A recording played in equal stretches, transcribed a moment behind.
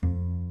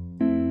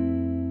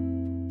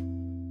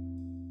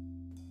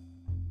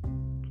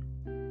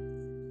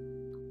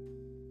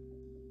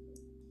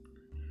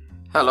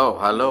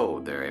Hello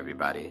there,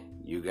 everybody.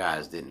 You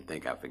guys didn't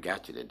think I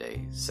forgot you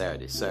today.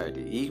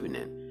 Saturday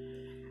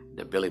evening,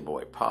 the Billy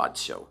Boy Pod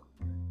Show.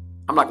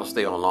 I'm not gonna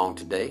stay on long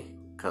today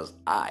because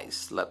I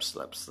slept.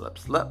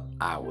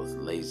 I was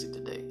lazy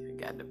today.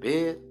 I got to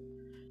bed,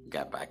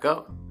 got back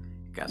up,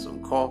 got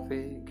some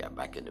coffee, got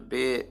back into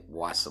bed,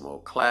 watched some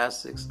old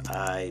classics.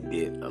 I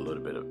did a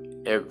little bit of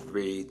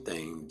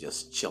everything,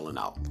 just chilling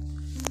out.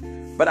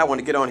 But I want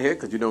to get on here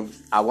because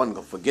I wasn't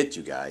gonna forget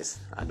you guys.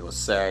 I know it's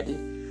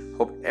Saturday.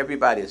 Hope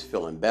everybody is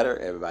feeling better.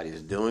 Everybody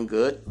is doing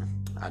good.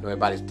 I know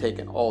everybody's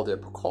taking all their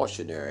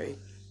precautionary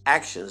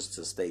actions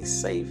to stay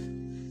safe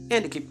and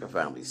to keep your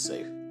family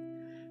safe.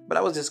 But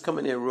I was just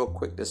coming in real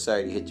quick this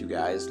Saturday to hit you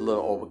guys. A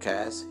little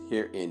overcast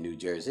here in New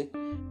Jersey.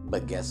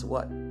 But guess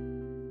what?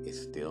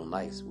 It's still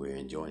nice. We're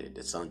enjoying it.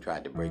 The sun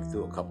tried to break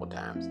through a couple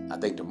times. I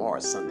think tomorrow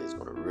Sunday is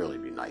going to really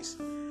be nice.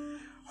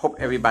 Hope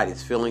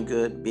everybody's feeling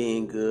good,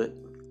 being good,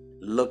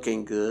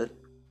 looking good.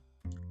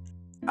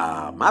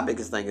 My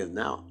biggest thing is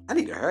now I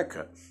need a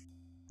haircut,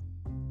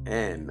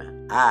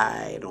 and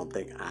I don't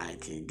think I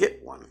can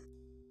get one.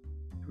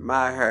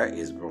 My hair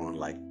is growing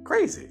like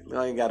crazy.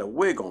 I ain't got a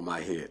wig on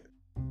my head.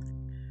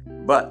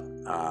 But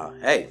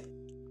hey,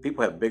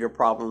 people have bigger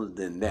problems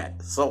than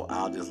that. So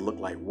I'll just look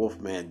like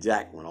Wolfman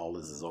Jack when all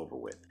this is over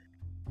with.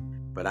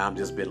 But I'm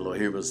just being a little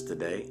humorous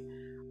today.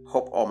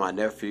 Hope all my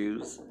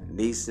nephews,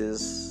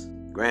 nieces,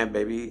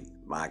 grandbaby,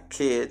 my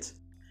kids,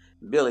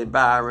 Billy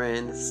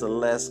Byron,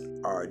 Celeste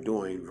are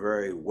doing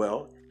very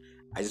well.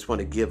 I just want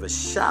to give a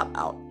shout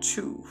out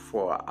too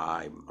for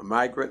our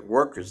migrant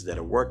workers that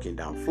are working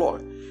down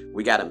Florida.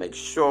 We got to make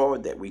sure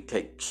that we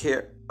take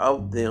care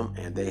of them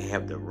and they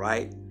have the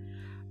right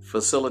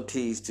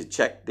facilities to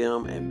check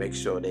them and make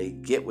sure they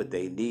get what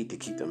they need to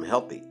keep them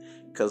healthy.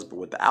 Because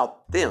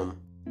without them,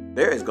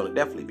 there is going to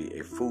definitely be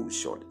a food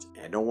shortage,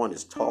 and no one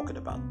is talking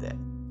about that.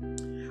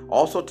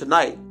 Also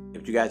tonight,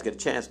 if you guys get a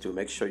chance to,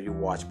 make sure you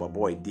watch my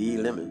boy D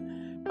Lemon.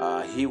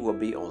 He will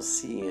be on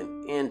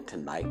CNN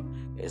tonight.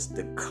 It's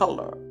the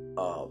color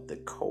of the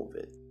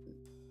COVID.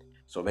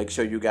 So make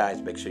sure you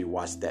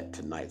watch that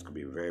tonight. It's going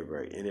to be very,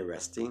 very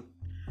interesting.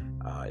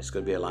 It's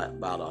going to be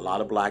about a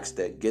lot of blacks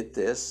that get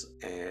this,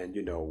 and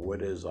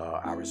what is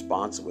our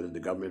response? What is the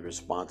government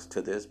response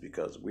to this?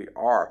 Because we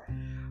are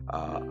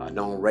a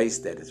known race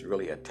that is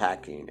really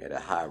attacking at a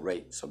high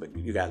rate. So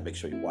you guys make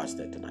sure you watch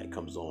that tonight. It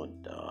comes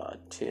on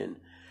 10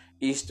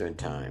 Eastern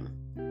time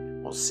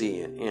on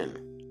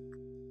CNN.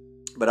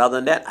 But other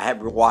than that, I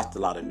haven't watched a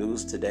lot of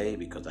news today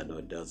because I know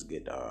it does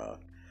get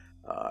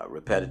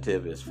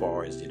repetitive as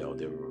far as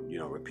they're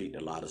repeating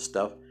a lot of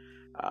stuff.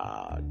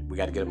 We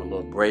got to get them a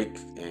little break,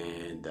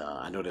 and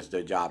I know that's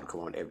their job to come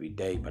on every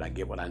day, but I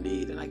get what I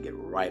need and I get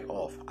right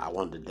off. I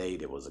wanted a day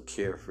that was a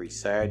carefree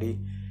Saturday.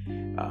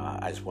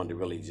 I just wanted to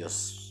really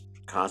just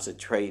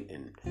concentrate,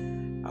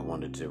 and I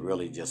wanted to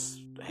really just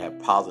have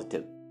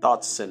positive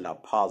thoughts, send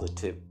out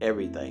positive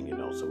everything,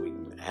 so we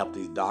can help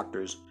these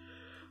doctors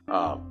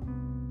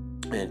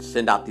and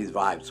send out these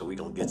vibes so we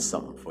don't get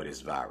something for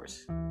this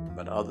virus.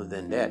 But other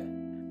than that,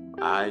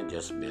 I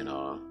just been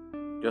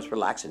just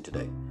relaxing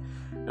today.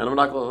 And I'm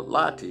not going to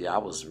lie to you, I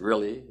was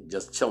really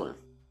just chilling.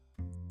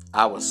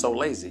 I was so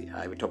lazy.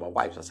 I even told my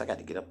wife, I said, I got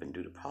to get up and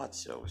do the pod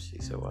show. She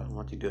said, well, why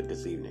don't you do it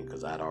this evening?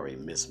 Because I'd already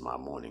missed my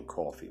morning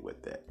coffee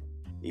with that,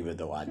 even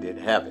though I did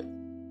have it.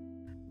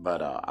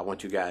 But I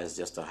want you guys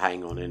just to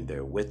hang on in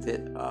there with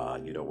it,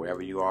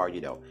 wherever you are,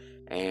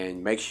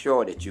 and make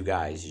sure that you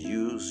guys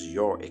use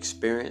your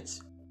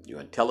experience,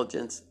 your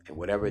intelligence, and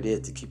whatever it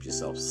is to keep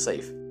yourself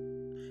safe.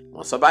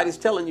 When somebody's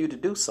telling you to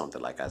do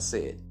something, like I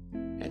said,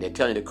 and they're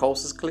telling you the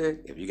coast is clear,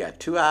 if you got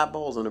two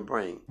eyeballs on the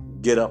brain,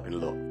 get up and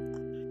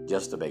look,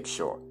 just to make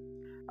sure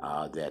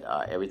that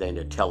everything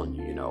they're telling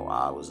you,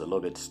 I was a little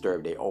bit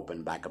disturbed. They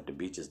opened back up the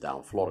beaches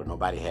down Florida.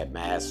 Nobody had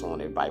masks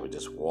on. Everybody was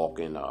just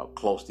walking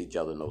close to each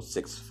other, no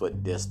 6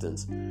 foot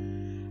distance.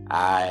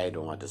 I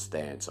don't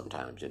understand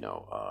sometimes,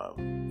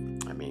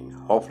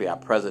 hopefully our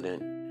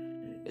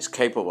president is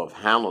capable of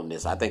handling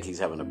this. I think he's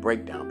having a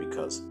breakdown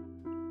because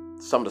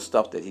some of the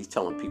stuff that he's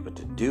telling people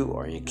to do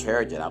or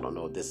encourage it, I don't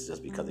know if this is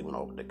just because they want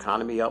to open the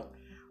economy up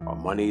or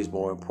money is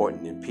more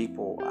important than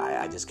people.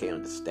 I just can't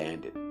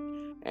understand it.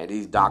 And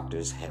these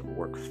doctors have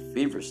worked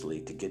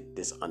feverishly to get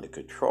this under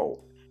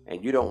control.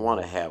 And you don't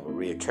want to have a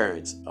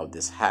reoccurrence of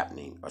this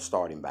happening or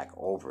starting back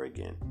over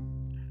again.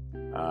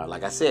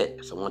 Like I said,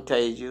 if someone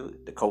tells you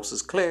the coast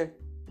is clear,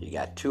 you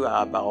got 2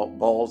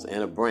 eyeballs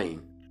and a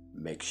brain,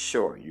 make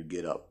sure you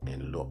get up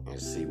and look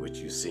and see what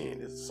you're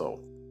seeing.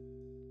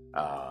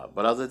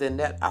 But other than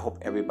that, I hope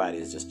everybody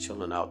is just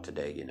chilling out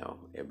today.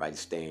 Everybody's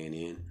staying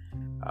in.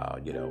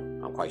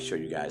 I'm quite sure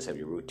you guys have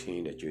your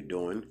routine that you're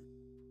doing.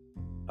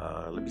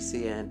 Let me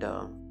see, and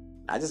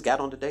I just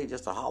got on today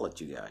just to holler at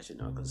you guys,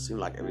 because it seems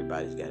like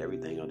everybody's got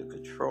everything under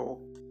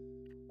control.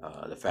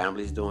 The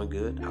family's doing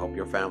good. I hope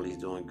your family's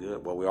doing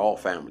good. Well, we're all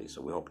family,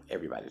 so we hope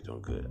everybody's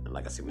doing good. And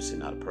like I said, we're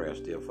sending out a prayer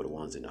still for the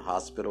ones in the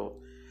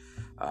hospital,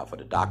 for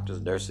the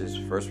doctors, nurses,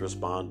 first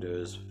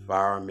responders,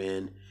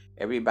 firemen,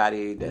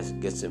 everybody that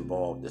gets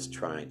involved is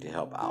trying to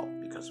help out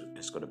because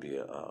it's going to be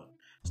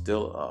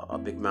Still a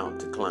big mountain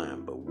to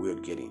climb, but we're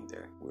getting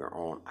there. We're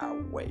on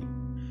our way.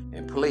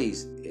 And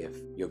please, if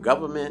your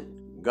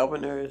government,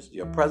 governors,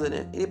 your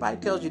president, anybody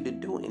tells you to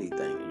do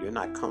anything and you're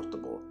not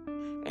comfortable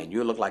and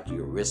you look like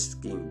you're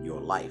risking your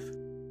life,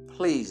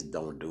 please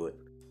don't do it.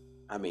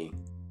 I mean,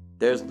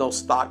 there's no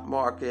stock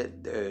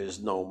market, there's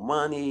no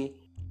money,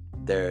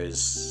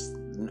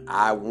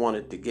 I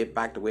wanted to get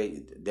back the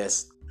way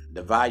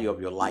the value of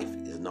your life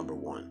is number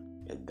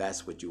one. And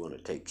that's what you want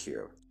to take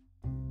care of.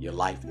 Your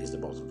life is the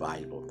most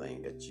valuable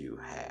thing that you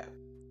have,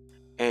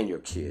 and your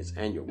kids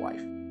and your wife.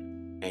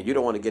 And you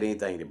don't want to get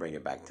anything to bring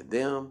it back to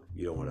them.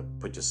 You don't want to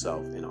put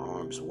yourself in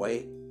harm's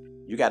way.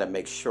 You got to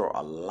make sure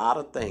a lot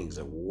of things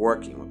are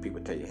working when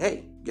people tell you,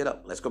 hey, get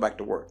up, let's go back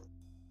to work.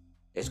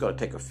 It's going to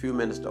take a few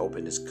minutes to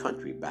open this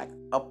country back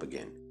up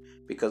again,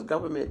 because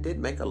government did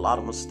make a lot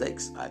of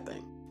mistakes, I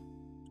think.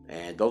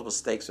 And those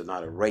mistakes are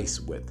not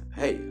erased with,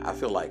 hey, I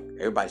feel like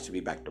everybody should be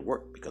back to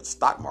work because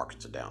stock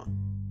markets are down.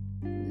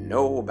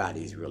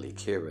 Nobody's really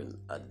caring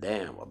a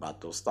damn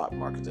about those stock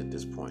markets at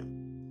this point.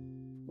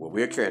 What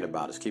we're caring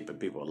about is keeping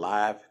people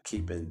alive,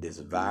 keeping this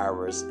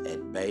virus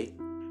at bay,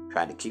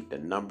 trying to keep the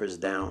numbers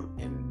down,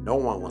 and no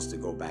one wants to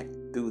go back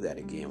through that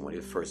again when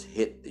it first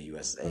hit the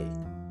USA.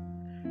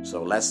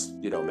 So let's,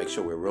 make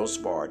sure we're real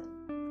smart,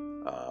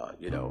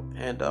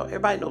 and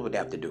everybody knows what they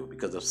have to do,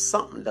 because if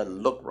something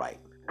doesn't look right,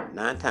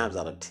 9 times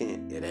out of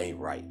 10, it ain't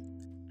right.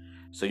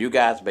 So you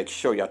guys make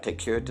sure y'all take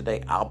care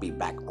today. I'll be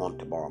back on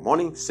tomorrow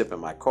morning, sipping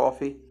my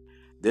coffee.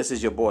 This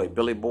is your boy,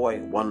 Billy Boy.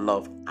 One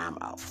love, I'm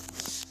out.